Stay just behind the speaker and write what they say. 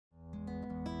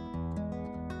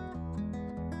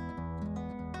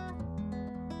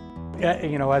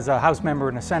You know, as a House member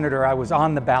and a senator, I was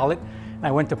on the ballot. I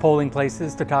went to polling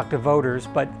places to talk to voters,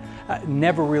 but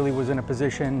never really was in a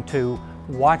position to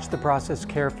watch the process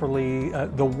carefully,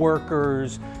 the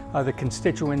workers, the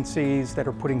constituencies that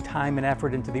are putting time and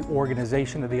effort into the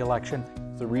organization of the election.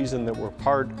 The reason that we're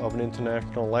part of an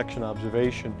international election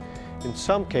observation in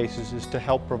some cases is to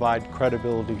help provide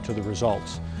credibility to the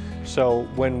results. So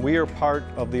when we are part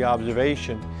of the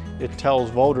observation, it tells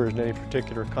voters in any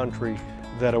particular country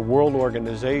that a world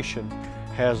organization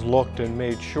has looked and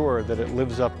made sure that it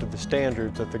lives up to the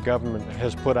standards that the government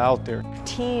has put out there.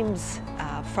 Teams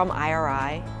from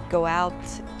IRI go out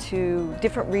to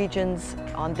different regions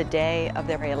on the day of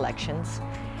their elections,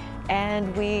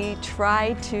 and we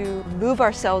try to move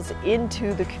ourselves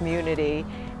into the community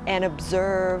and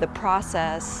observe the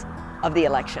process of the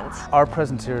elections. Our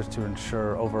presence here is to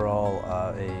ensure overall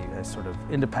a sort of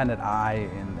independent eye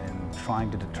in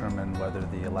trying to determine whether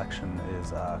the election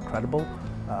is credible,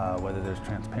 whether there's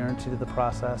transparency to the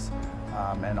process,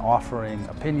 and offering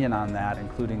opinion on that,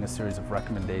 including a series of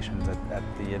recommendations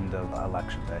at the end of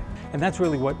Election Day. And that's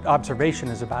really what observation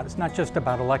is about. It's not just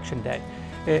about Election Day.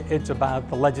 It's about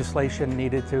the legislation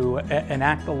needed to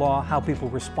enact the law, how people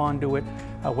respond to it,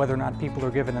 whether or not people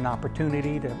are given an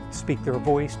opportunity to speak their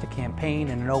voice, to campaign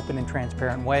in an open and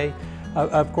transparent way.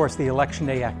 Of course, the Election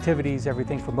Day activities,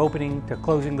 everything from opening to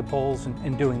closing the polls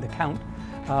and doing the count,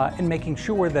 and making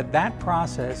sure that that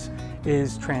process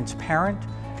is transparent,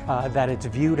 that it's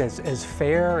viewed as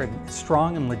fair and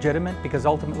strong and legitimate, because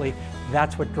ultimately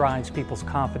that's what drives people's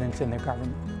confidence in their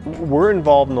government. We're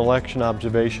involved in election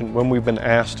observation when we've been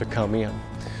asked to come in.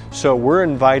 So we're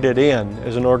invited in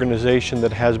as an organization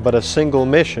that has but a single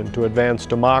mission to advance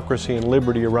democracy and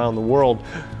liberty around the world.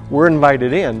 We're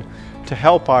invited in to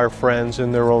help our friends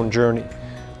in their own journey.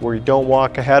 We don't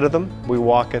walk ahead of them, we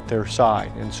walk at their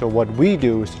side. And so what we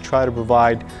do is to try to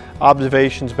provide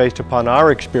observations based upon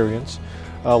our experience,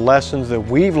 lessons that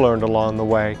we've learned along the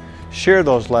way, share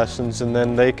those lessons, and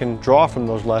then they can draw from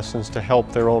those lessons to help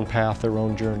their own path, their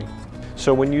own journey.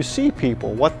 So when you see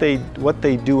people, what they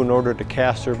do in order to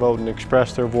cast their vote and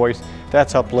express their voice,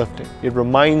 that's uplifting. It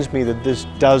reminds me that this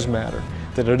does matter,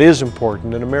 that it is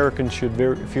important, and Americans should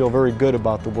feel very good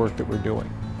about the work that we're doing.